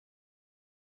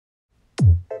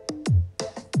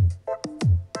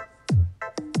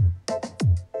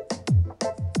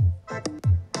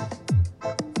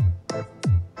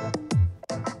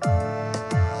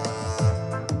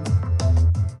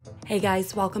Hey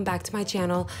guys, welcome back to my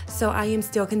channel. So I am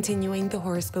still continuing the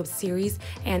horoscope series,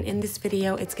 and in this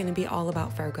video it's going to be all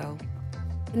about Virgo.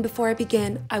 And before I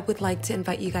begin, I would like to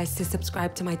invite you guys to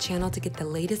subscribe to my channel to get the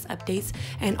latest updates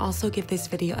and also give this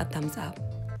video a thumbs up.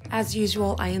 As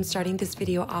usual, I am starting this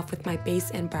video off with my base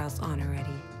and brows on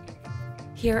already.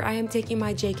 Here I am taking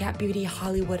my JCat Beauty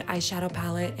Hollywood eyeshadow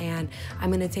palette, and I'm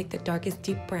going to take the darkest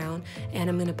deep brown and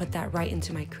I'm going to put that right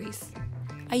into my crease.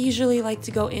 I usually like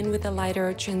to go in with a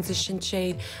lighter transition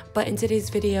shade, but in today's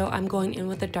video I'm going in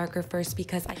with a darker first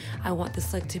because I want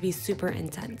this look to be super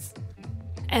intense.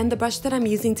 And the brush that I'm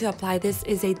using to apply this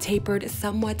is a tapered,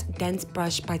 somewhat dense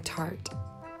brush by Tarte.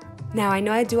 Now I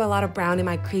know I do a lot of brown in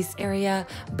my crease area,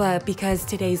 but because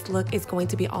today's look is going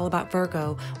to be all about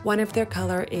Virgo, one of their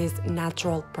color is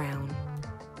natural brown.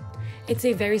 It's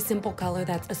a very simple color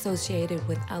that's associated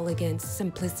with elegance,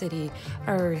 simplicity,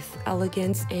 earth,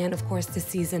 elegance, and of course the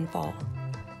season fall.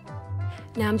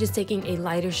 Now I'm just taking a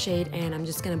lighter shade and I'm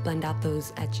just going to blend out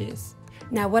those edges.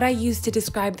 Now what I use to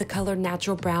describe the color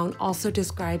natural brown also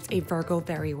describes a Virgo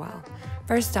very well.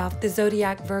 First off, the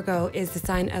zodiac Virgo is the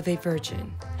sign of a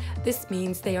virgin. This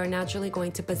means they are naturally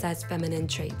going to possess feminine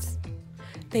traits.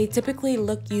 They typically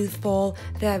look youthful,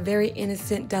 they have very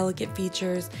innocent, delicate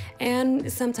features,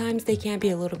 and sometimes they can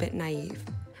be a little bit naive.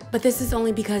 But this is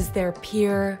only because they're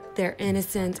pure, they're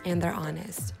innocent, and they're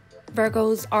honest.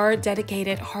 Virgos are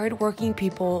dedicated, hardworking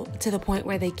people to the point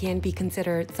where they can be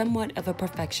considered somewhat of a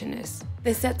perfectionist.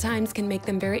 This at times can make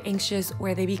them very anxious,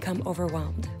 where they become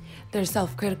overwhelmed. They're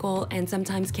self-critical and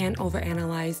sometimes can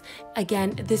overanalyze.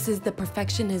 Again, this is the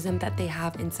perfectionism that they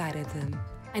have inside of them.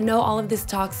 I know all of this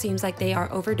talk seems like they are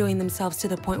overdoing themselves to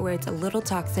the point where it's a little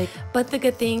toxic, but the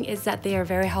good thing is that they are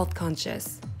very health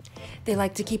conscious. They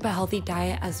like to keep a healthy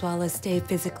diet as well as stay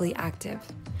physically active.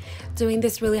 Doing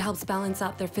this really helps balance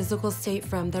out their physical state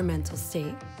from their mental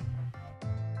state.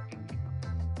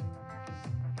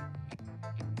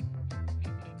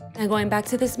 And going back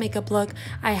to this makeup look,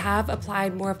 I have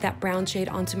applied more of that brown shade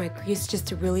onto my crease just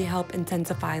to really help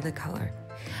intensify the color.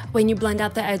 When you blend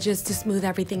out the edges to smooth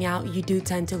everything out, you do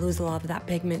tend to lose a lot of that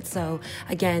pigment. So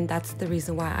again, that's the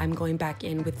reason why I'm going back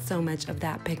in with so much of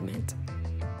that pigment.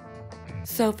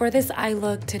 So for this eye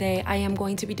look today, I am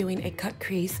going to be doing a cut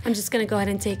crease. I'm just going to go ahead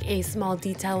and take a small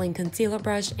detailing concealer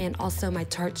brush and also my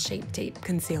Tarte Shape Tape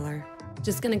concealer.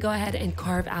 Just going to go ahead and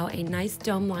carve out a nice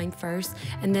dome line first,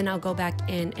 and then I'll go back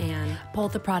in and pull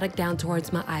the product down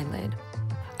towards my eyelid.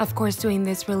 Of course, doing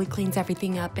this really cleans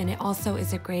everything up, and it also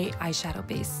is a great eyeshadow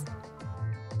base.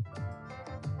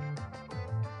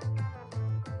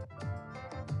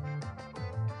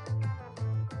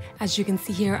 As you can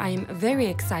see here, I am very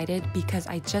excited because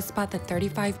I just bought the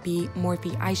 35B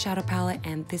Morphe eyeshadow palette,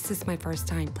 and this is my first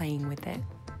time playing with it.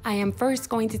 I am first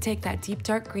going to take that deep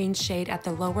dark green shade at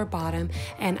the lower bottom,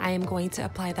 and I am going to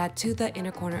apply that to the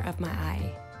inner corner of my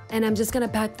eye. And I'm just going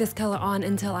to pack this color on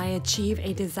until I achieve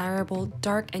a desirable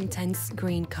dark intense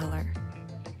green color.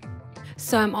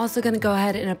 So I'm also going to go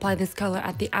ahead and apply this color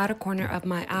at the outer corner of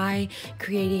my eye,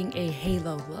 creating a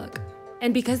halo look.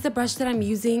 And because the brush that I'm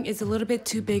using is a little bit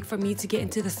too big for me to get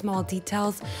into the small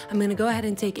details, I'm going to go ahead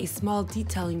and take a small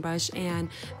detailing brush and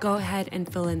go ahead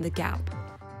and fill in the gap.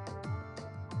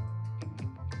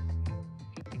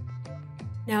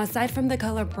 Now, aside from the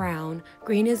color brown,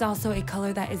 green is also a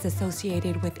color that is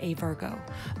associated with a Virgo.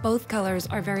 Both colors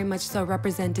are very much so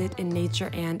represented in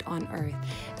nature and on earth,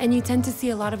 and you tend to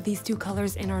see a lot of these two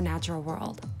colors in our natural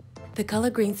world. The color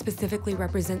green specifically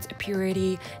represents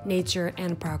purity, nature,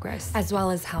 and progress, as well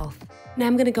as health. Now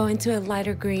I'm going to go into a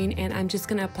lighter green, and I'm just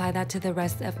going to apply that to the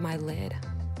rest of my lid.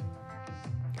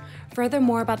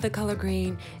 Furthermore about the color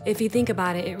green, if you think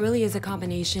about it, it really is a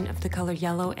combination of the color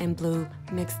yellow and blue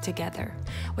mixed together.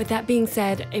 With that being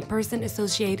said, a person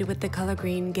associated with the color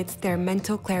green gets their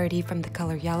mental clarity from the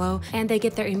color yellow, and they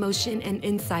get their emotion and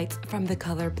insights from the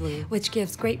color blue, which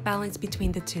gives great balance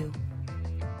between the two.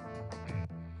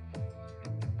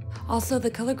 Also,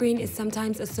 the color green is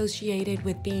sometimes associated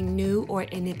with being new or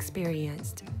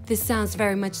inexperienced. This sounds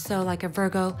very much so like a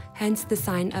Virgo, hence the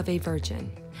sign of a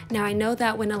virgin. Now, I know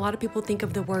that when a lot of people think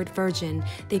of the word virgin,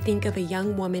 they think of a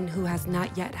young woman who has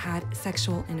not yet had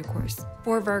sexual intercourse.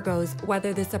 For Virgos,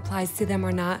 whether this applies to them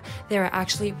or not, they are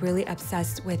actually really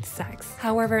obsessed with sex.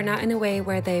 However, not in a way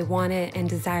where they want it and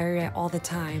desire it all the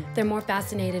time. They're more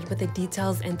fascinated with the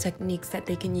details and techniques that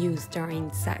they can use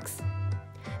during sex.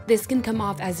 This can come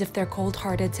off as if they're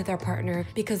cold-hearted to their partner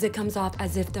because it comes off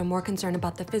as if they're more concerned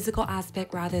about the physical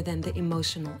aspect rather than the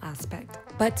emotional aspect.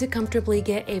 But to comfortably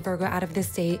get a Virgo out of this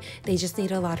state, they just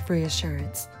need a lot of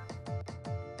reassurance.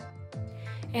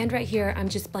 And right here, I'm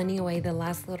just blending away the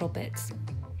last little bits.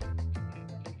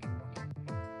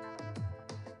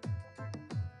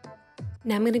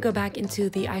 Now I'm going to go back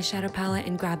into the eyeshadow palette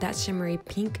and grab that shimmery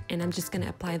pink, and I'm just going to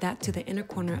apply that to the inner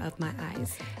corner of my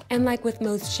eyes. And like with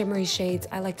most shimmery shades,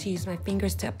 I like to use my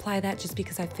fingers to apply that just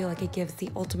because I feel like it gives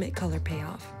the ultimate color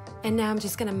payoff. And now I'm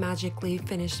just going to magically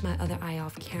finish my other eye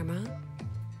off camera.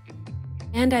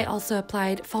 And I also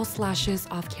applied false lashes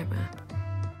off camera.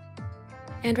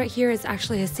 And right here is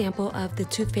actually a sample of the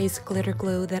Too Faced glitter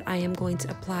glue that I am going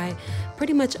to apply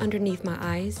pretty much underneath my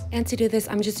eyes. And to do this,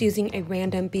 I'm just using a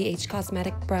random BH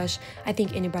Cosmetic brush. I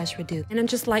think any brush would do. And I'm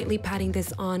just lightly patting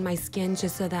this on my skin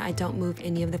just so that I don't move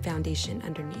any of the foundation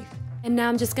underneath. And now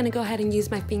I'm just gonna go ahead and use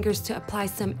my fingers to apply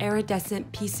some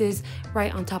iridescent pieces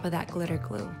right on top of that glitter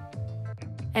glue.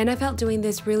 And I felt doing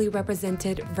this really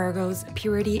represented Virgo's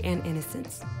purity and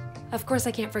innocence. Of course,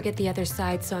 I can't forget the other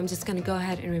side, so I'm just gonna go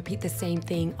ahead and repeat the same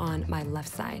thing on my left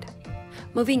side.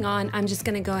 Moving on, I'm just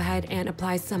gonna go ahead and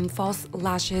apply some false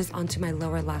lashes onto my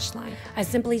lower lash line. I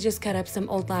simply just cut up some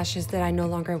old lashes that I no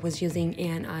longer was using,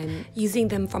 and I'm using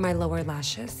them for my lower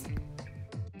lashes.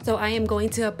 So I am going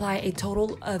to apply a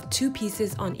total of 2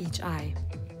 pieces on each eye.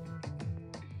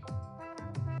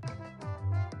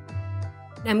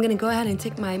 Now I'm gonna go ahead and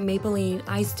take my Maybelline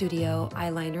Eye Studio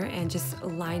eyeliner and just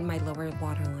line my lower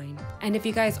waterline. And if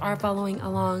you guys are following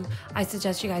along, I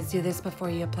suggest you guys do this before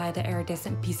you apply the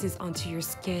iridescent pieces onto your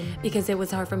skin, because it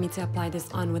was hard for me to apply this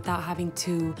on without having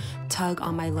to tug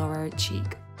on my lower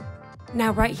cheek.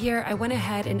 Now right here, I went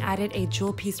ahead and added a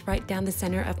jewel piece right down the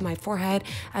center of my forehead,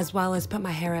 as well as put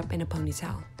my hair up in a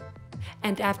ponytail.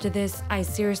 And after this, I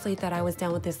seriously thought I was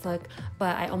done with this look,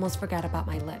 but I almost forgot about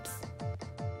my lips.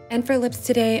 And for lips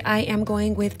today, I am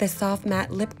going with the Soft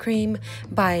Matte Lip Cream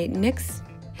by NYX.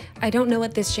 I don't know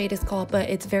what this shade is called, but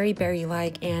it's very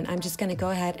berry-like, and I'm just gonna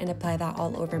go ahead and apply that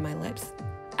all over my lips.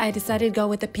 I decided to go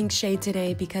with the pink shade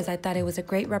today because I thought it was a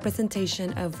great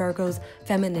representation of Virgo's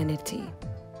femininity.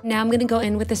 Now I'm gonna go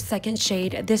in with the second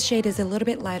shade. This shade is a little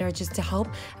bit lighter just to help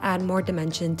add more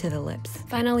dimension to the lips.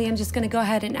 Finally, I'm just gonna go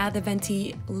ahead and add the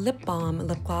Venti Lip Balm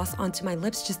lip gloss onto my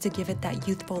lips just to give it that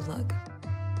youthful look.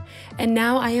 And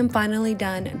now I am finally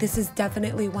done. This is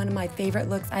definitely one of my favorite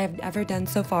looks I have ever done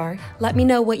so far. Let me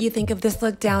know what you think of this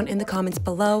look down in the comments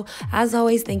below. As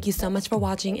always, thank you so much for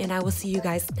watching, and I will see you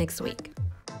guys next week.